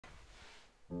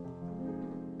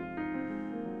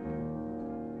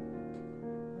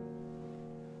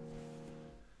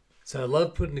So I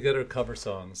love putting together cover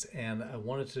songs, and I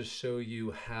wanted to show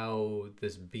you how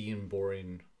this Being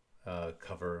Boring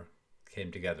cover came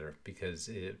together, because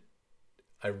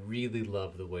I really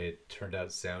love the way it turned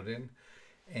out sounding.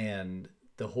 And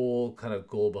the whole kind of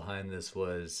goal behind this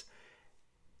was,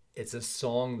 it's a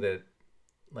song that,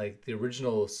 like, the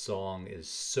original song is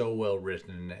so well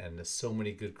written and there's so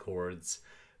many good chords,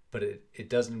 but it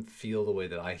doesn't feel the way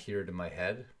that I hear it in my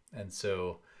head. And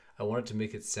so I wanted to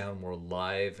make it sound more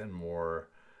live and more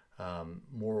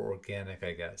organic,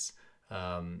 I guess.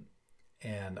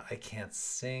 And I can't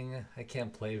sing, I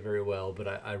can't play very well, but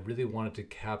I really wanted to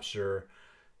capture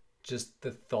just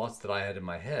the thoughts that I had in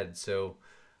my head. So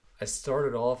I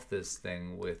started off this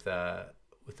thing with a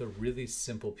really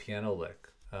simple piano lick.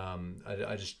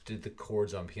 I just did the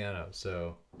chords on piano.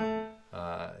 So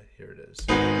here it is.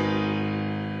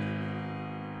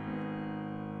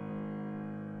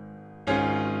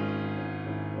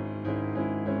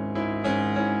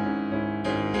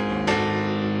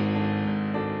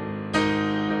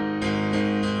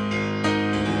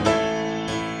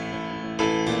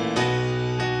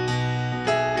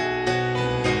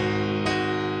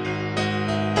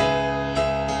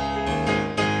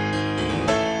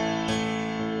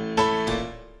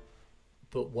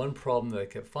 But one problem that I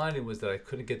kept finding was that I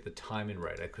couldn't get the timing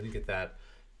right. I couldn't get that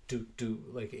do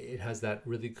like it has that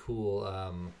really cool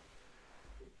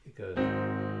it goes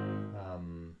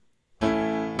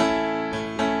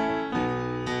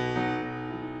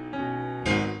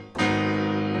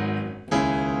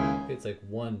it's like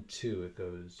 1 2, it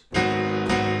goes, and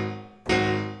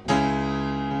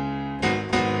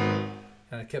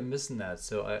I kept missing that,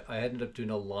 so I ended up doing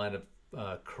a line of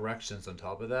corrections on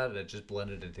top of that, and it just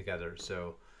blended in together.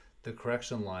 So the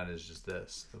correction line is just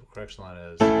this. The correction line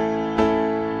is,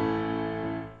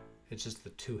 it's just the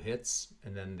 2 hits,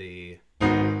 and then the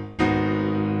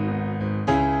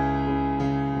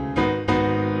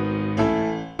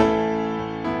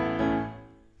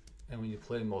and when you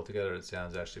play them all together, it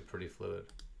sounds actually pretty fluid.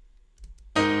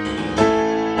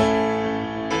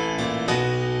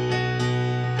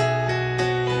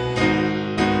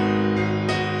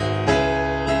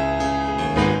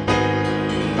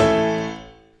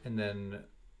 And then,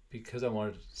 because I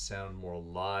wanted it to sound more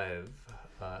live,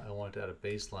 I wanted to add a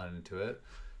bass line into it.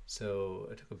 So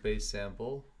I took a bass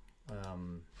sample,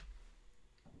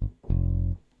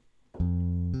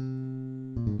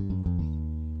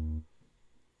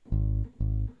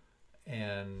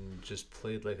 and just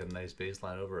played like a nice bass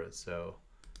line over it. So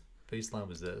bass line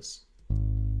was this.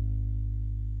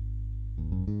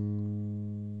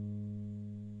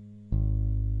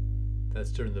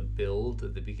 That's during the build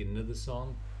at the beginning of the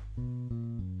song.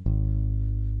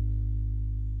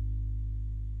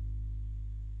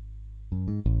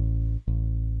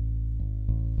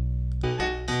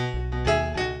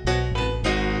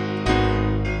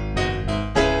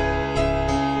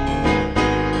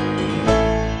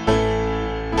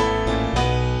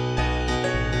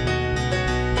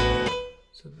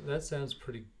 So that sounds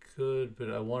pretty good, but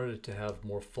I wanted it to have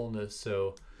more fullness,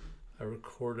 so I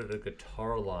recorded a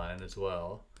guitar line as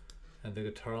well. And the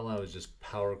guitar line was just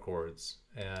power chords,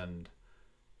 and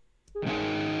so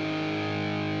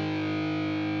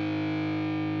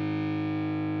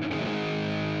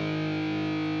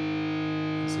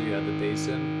you add the bass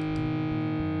in.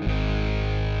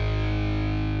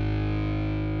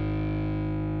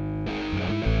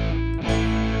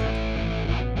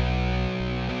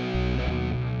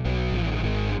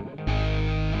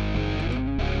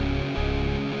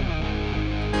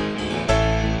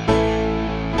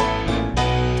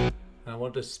 I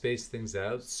wanted to space things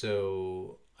out,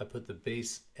 so I put the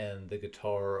bass and the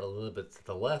guitar a little bit to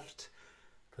the left,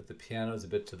 put the pianos a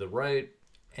bit to the right,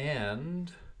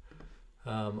 and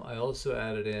I also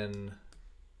added in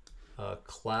a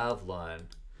clav line,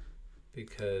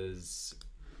 because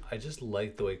I just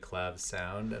like the way clavs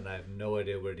sound and I have no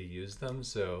idea where to use them,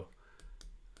 so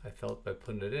I felt by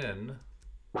putting it in,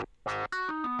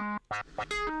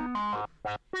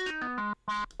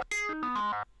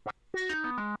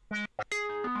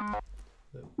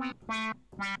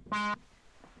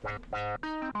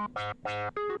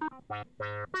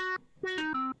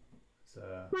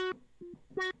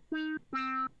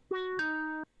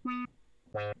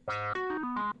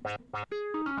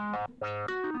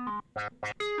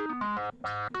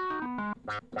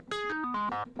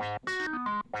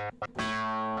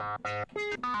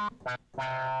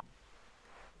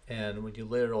 and when you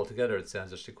layer it all together, it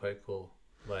sounds actually quite cool.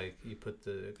 Like, you put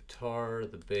the guitar,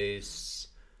 the bass,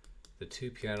 the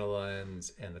two piano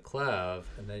lines and the clav,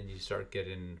 and then you start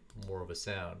getting more of a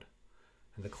sound.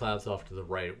 And the clav's off to the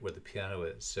right where the piano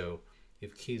is. So you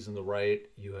have keys on the right,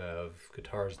 you have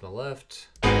guitars on the left.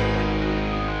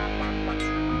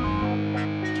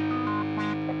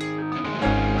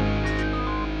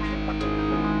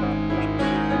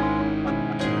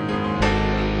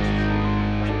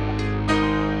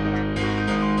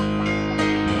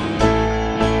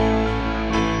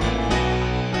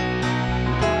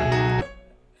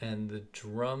 And the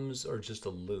drums are just a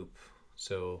loop.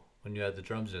 So when you add the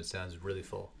drums in, it sounds really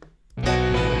full.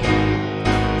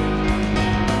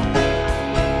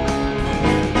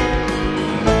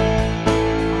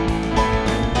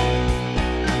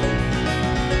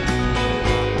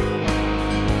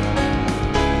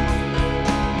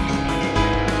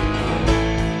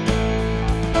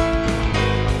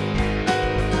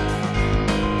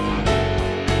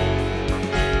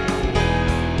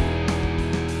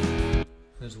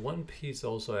 There's one piece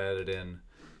also I added in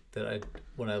that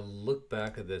when I look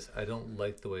back at this, I don't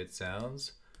like the way it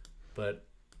sounds, but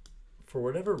for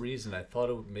whatever reason, I thought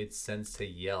it made sense to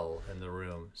yell in the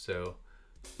room. So,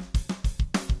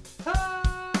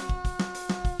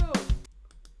 oh!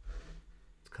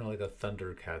 It's kind of like a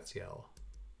Thundercats yell.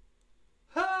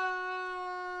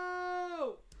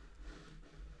 Oh!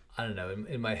 I don't know,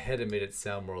 in my head it made it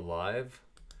sound more live,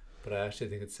 but I actually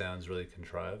think it sounds really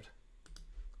contrived.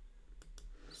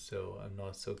 So I'm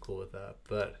not so cool with that.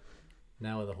 But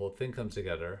now when the whole thing comes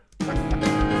together,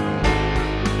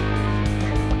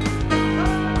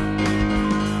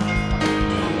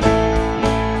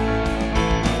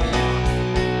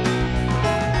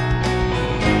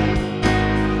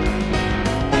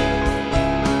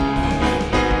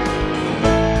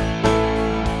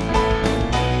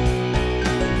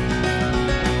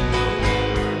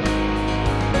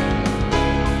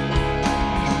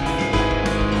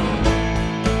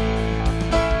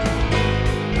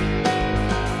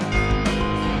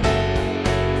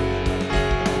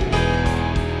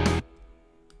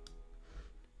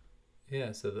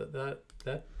 yeah, so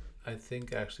that I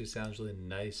think actually sounds really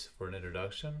nice for an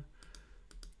introduction.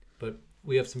 But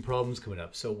we have some problems coming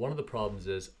up. So one of the problems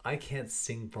is I can't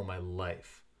sing for my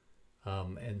life.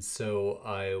 And so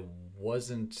I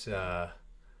wasn't,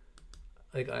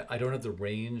 like I don't have the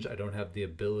range. I don't have the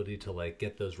ability to like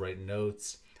get those right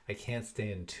notes. I can't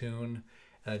stay in tune.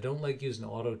 And I don't like using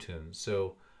auto-tune.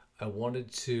 So I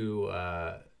wanted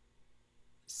to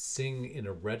sing in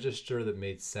a register that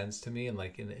made sense to me and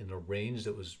like in a range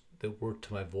that worked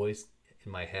to my voice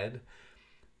in my head.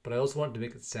 But I also wanted to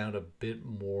make it sound a bit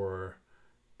more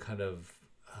kind of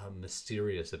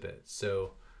mysterious a bit.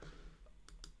 So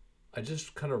I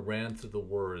just kind of ran through the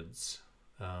words.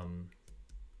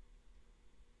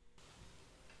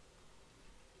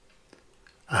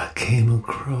 I came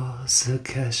across a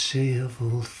cache of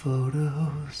old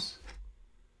photos.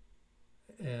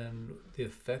 And the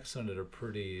effects on it are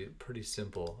pretty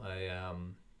simple. I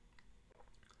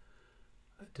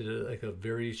did like a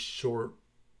very short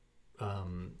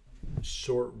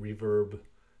reverb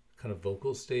kind of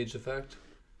vocal stage effect,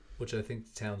 which I think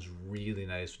sounds really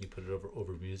nice when you put it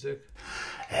over music.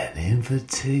 And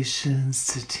invitations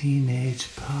to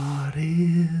teenage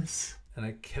parties. And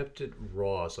I kept it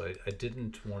raw, so I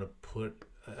didn't want to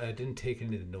I didn't take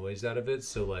any of the noise out of it.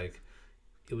 So like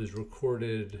it was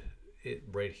recorded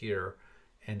right here,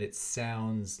 and it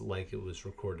sounds like it was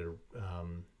recorded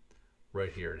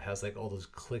right here. It has like all those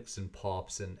clicks and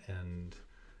pops and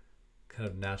kind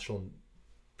of natural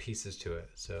pieces to it.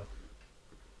 So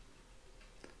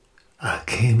I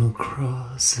came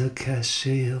across a cache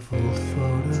of old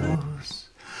photos.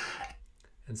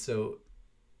 And so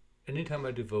anytime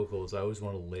I do vocals, I always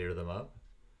want to layer them up.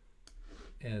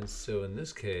 And so in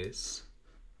this case,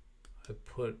 I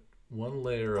put one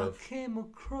layer of... I came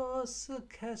across a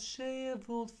cache of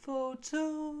old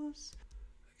photos.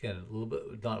 Again, a little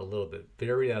bit, not a little bit,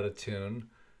 very out of tune,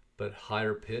 but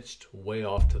higher pitched, way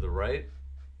off to the right.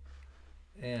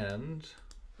 And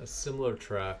a similar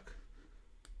track,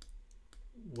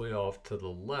 way off to the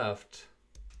left.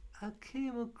 I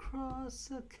came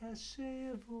across a cache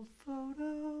of old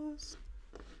photos.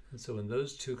 And so when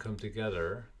those two come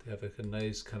together, they have like a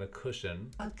nice kind of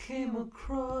cushion. I came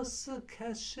across a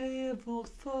cache of old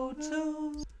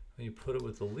photos. When you put it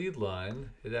with the lead line,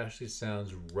 it actually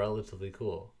sounds relatively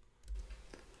cool.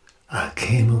 I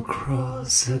came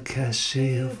across a cache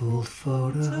of old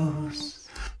photos.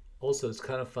 Also, it's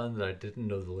kind of fun that I didn't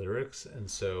know the lyrics, and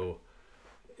so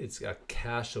it's a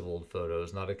cache of old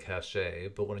photos, not a cache.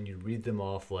 But when you read them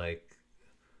off like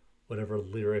whatever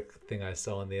lyric thing I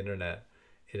saw on the internet,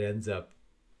 it ends up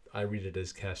I read it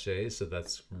as cachet, so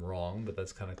that's wrong, but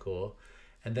that's kind of cool.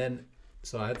 And then,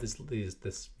 so I have this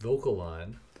vocal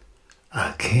line.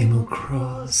 I came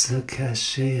across a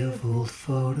cache of old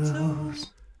photos.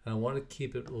 And I want to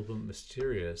keep it a little bit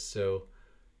mysterious, so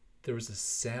there was a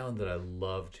sound that I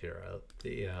loved here.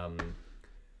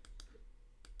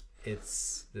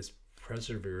 It's this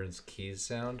Perseverance keys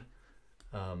sound.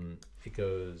 It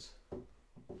goes,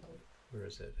 where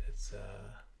is it? It's, I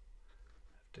have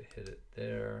to hit it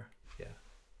there. Yeah.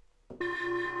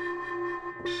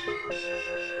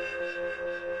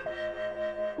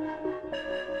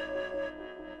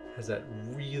 Has that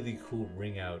really cool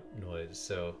ring out noise,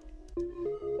 so.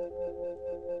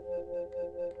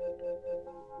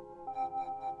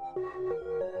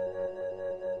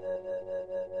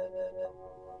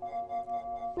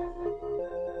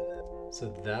 So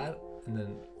that, and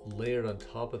then layered on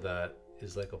top of that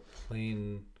is like a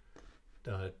plain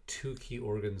 2-key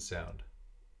organ sound.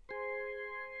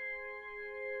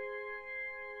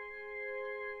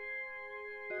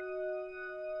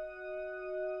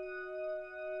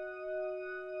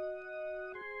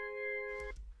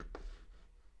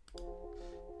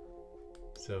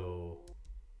 So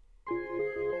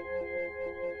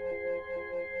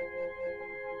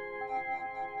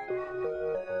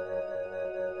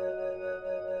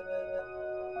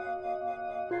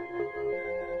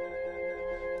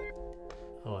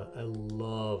I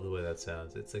love the way that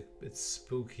sounds. It's like, it's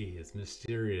spooky, it's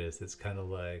mysterious, it's kind of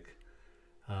like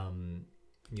you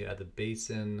add the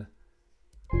bass in,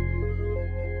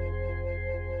 and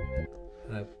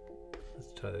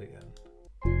let's try that again.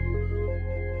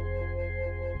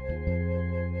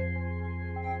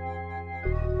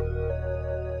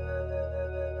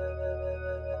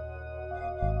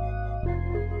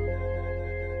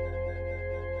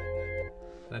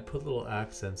 And I put little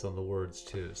accents on the words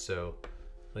too, so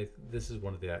like this is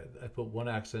one of the, I put one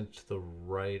accent to the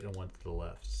right and one to the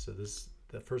left. So this,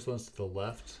 the first one's to the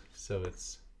left, so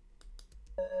it's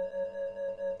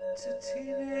to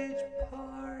teenage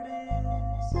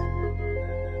parties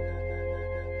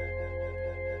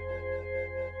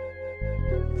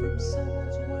from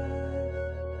someone's wife.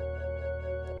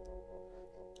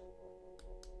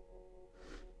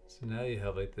 So now you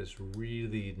have like this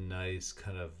really nice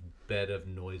kind of bed of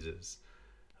noises.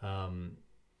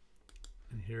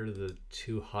 And here are the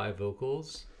 2 high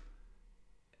vocals.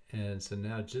 And so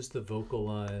now just the vocal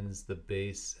lines, the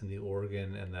bass and the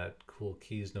organ and that cool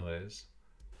keys noise.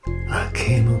 I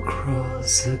came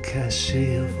across a cache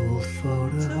of old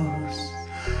photos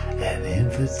and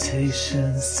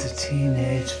invitations to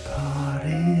teenage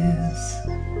parties.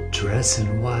 Dress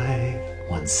in white,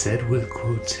 one said with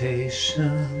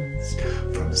quotations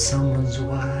from someone's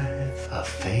wife, a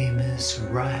famous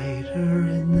writer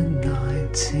in the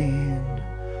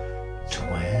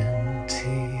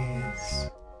 1920s.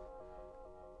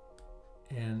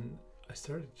 And I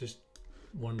started just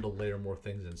wanted to layer more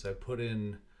things in, so I put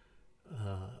in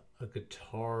a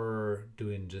guitar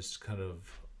doing just kind of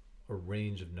a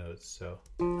range of notes. So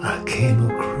I came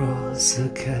across a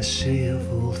cache of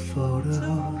old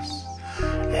photos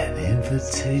and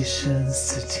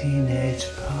invitations to teenage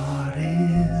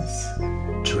parties.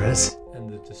 Dress. And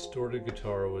the distorted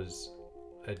guitar was,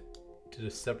 I did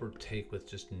a separate take with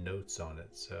just notes on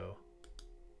it. So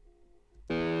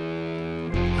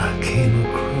I came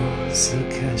across a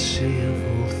cache of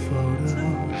old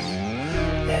photos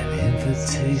and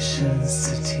invitations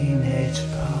to teenage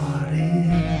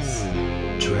parties.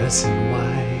 Dress in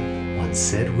white, one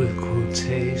said with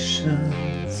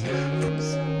quotations from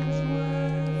someone's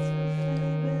wife,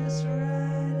 famous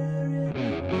writer in the.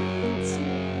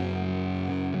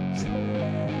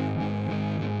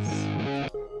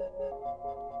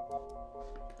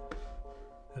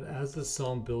 And as the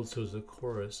song builds towards the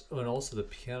chorus, oh, and also the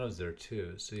piano's there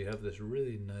too, so you have this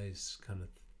really nice kind of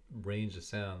range of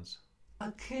sounds.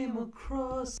 I came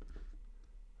across, let's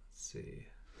see,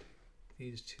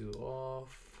 these 2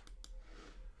 off.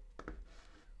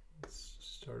 Let's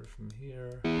start from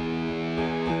here.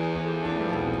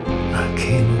 I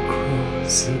came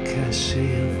across a cache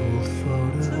of old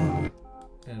photos.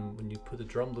 And when you put the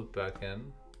drum loop back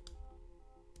in,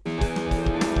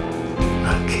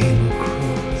 I came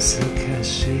across a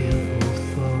cache of old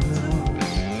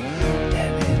photos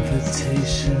and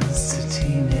invitations to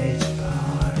teenage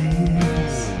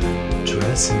parties.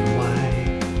 Dress in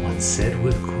white, one said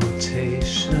with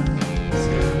quotations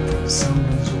from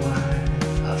someone's wife,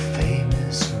 a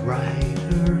famous writer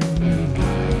in the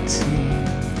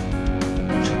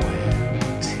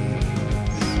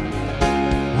 1920s.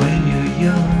 When you're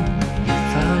young, you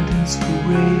find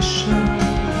inspiration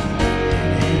in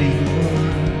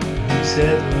anyone who's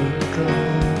ever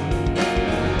gone.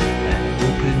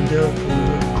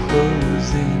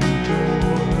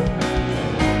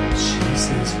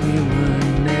 were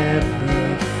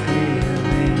never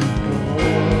feeling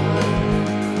bored.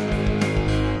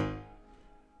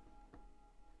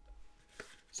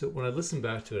 So when I listen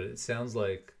back to it, it sounds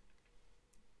like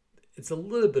it's a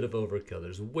little bit of overkill.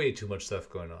 There's way too much stuff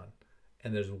going on,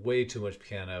 and there's way too much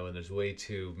piano, and there's way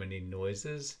too many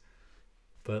noises.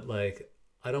 But like,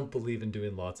 I don't believe in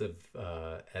doing lots of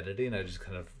editing. I just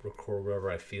kind of record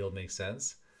wherever I feel makes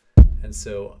sense. And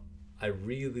so I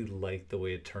really liked the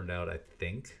way it turned out, I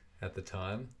think, at the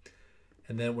time.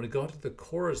 And then when it got to the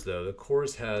chorus, though, the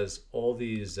chorus has all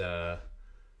these,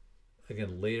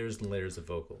 again, layers and layers of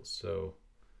vocals. So,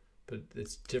 but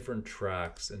it's different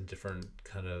tracks and different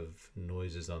kind of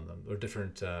noises on them, or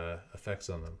different effects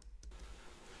on them.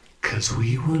 'Cause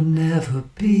we were never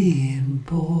being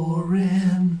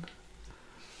boring.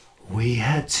 We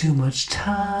had too much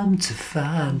time to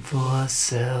find for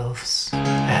ourselves,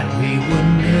 and we were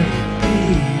never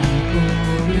being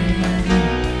boring.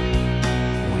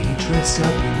 We dressed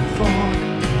up and fought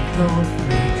and thought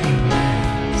making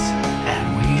plans, and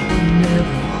we were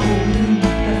never holding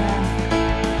back,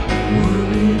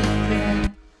 worried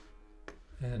that.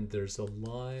 And there's a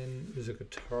line, there's a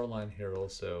guitar line here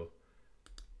also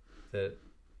that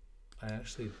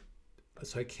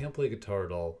so I can't play guitar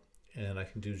at all. And I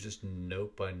can do just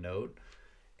note by note.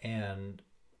 And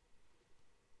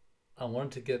I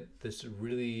wanted to get this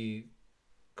really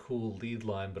cool lead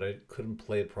line, but I couldn't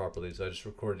play it properly, so I just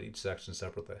recorded each section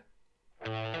separately.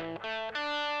 That's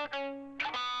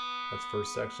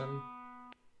first section.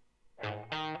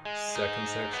 Second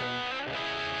section.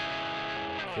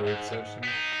 Third section.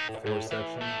 Fourth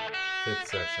section. Fifth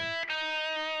section.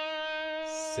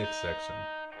 Sixth section.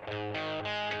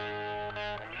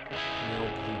 And they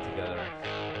all bleed together.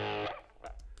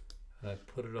 And I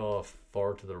put it all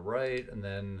far to the right, and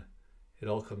then it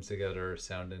all comes together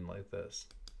sounding like this.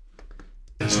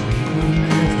 We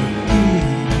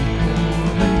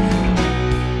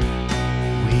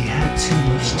had too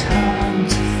much time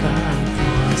to find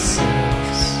for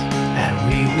ourselves, and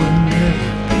we were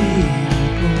never being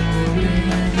boring.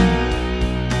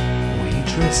 We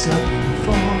dressed up and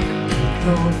fought and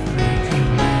thought making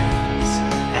plans,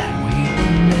 and we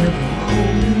were never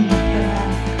holding back,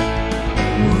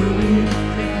 worried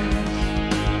that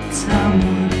time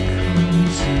would come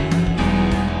to an end.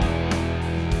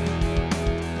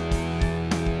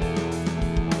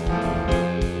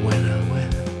 When I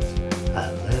went,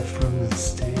 I left from the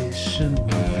station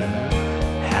without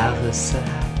half a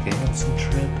sack and some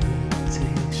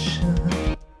trepidation.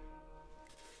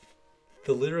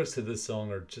 The lyrics to this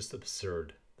song are just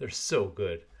absurd. They're so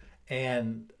good.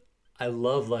 And I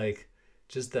love like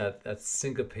just that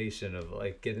syncopation of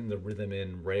like getting the rhythm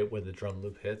in right where the drum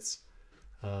loop hits.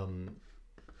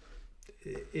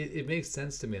 It makes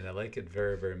sense to me, and I like it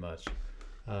very, very much.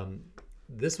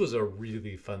 This was a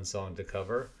really fun song to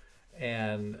cover,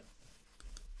 and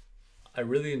I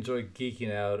really enjoyed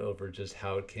geeking out over just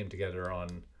how it came together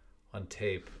on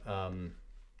tape.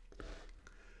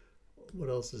 What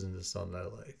else is in this song that I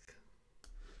like?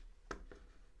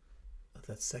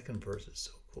 That second verse is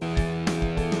so cool.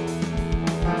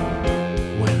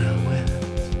 When I went,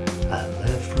 I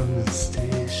left from the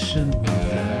station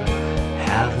without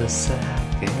half a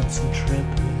sack and some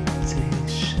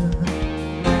trepidation.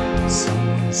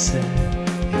 Someone said,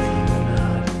 if you're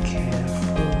not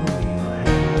careful, you'll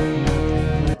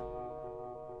have nothing.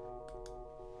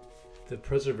 The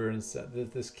perseverance,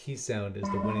 this key sound is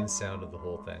the winning sound of the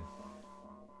whole thing.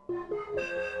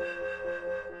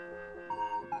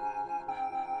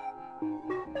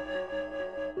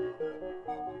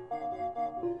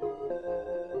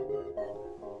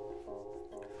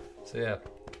 So yeah,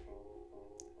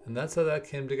 and that's how that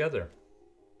came together.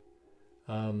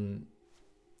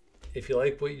 If you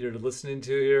like what you're listening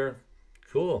to here,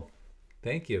 cool,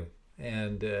 thank you.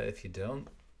 And if you don't,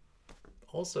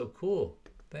 also cool,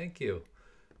 thank you.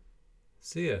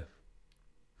 See ya.